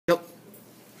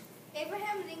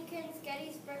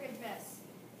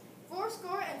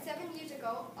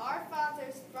ago, our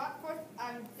fathers brought forth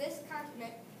on this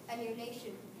continent a new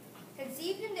nation,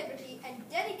 conceived in liberty and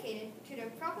dedicated to the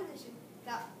proposition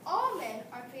that all men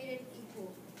are created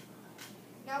equal.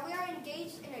 Now we are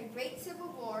engaged in a great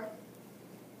civil war,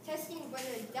 testing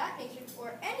whether that nation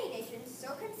or any nation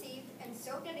so conceived and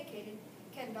so dedicated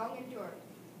can long endure.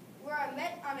 We are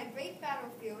met on a great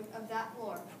battlefield of that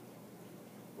war.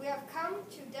 We have come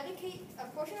to dedicate a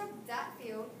portion of that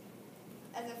field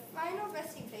as a final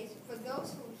resting place for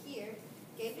those who here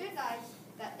gave their lives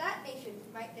that that nation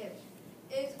might live.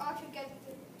 It is altogether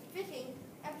fitting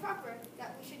and proper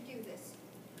that we should do this.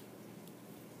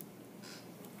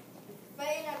 But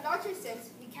in a larger sense,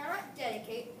 we cannot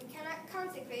dedicate, we cannot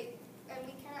consecrate, and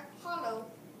we cannot hallow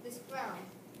this ground.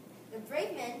 The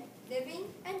brave men, living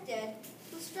and dead,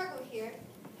 who struggle here,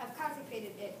 have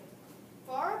consecrated it,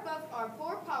 far above our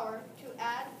poor power to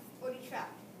add or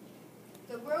detract.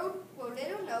 The world will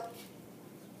little note,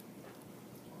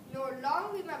 nor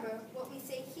long remember what we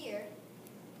say here,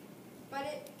 but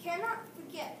it cannot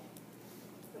forget,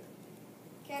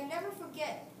 can never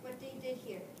forget what they did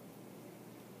here.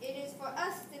 It is for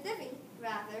us, the living,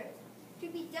 rather, to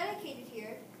be dedicated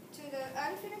here to the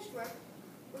unfinished work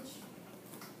which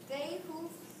they who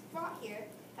fought here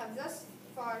have thus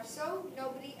far so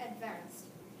nobly advanced.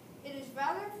 It is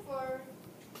rather for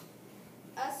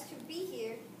us to be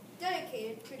here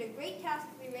dedicated to the great task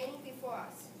remaining before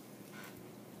us,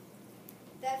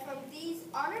 that from these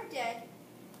honored dead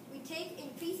we take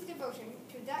increased devotion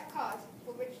to that cause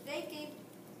for which they gave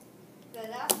the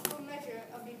last full measure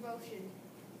of devotion,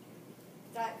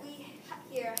 that we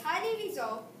here highly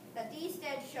resolve that these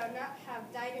dead shall not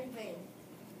have died in vain,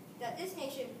 that this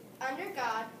nation, under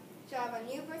God, shall have a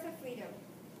new birth of freedom,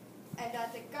 and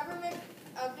that the government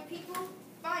of the people,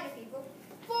 by the people,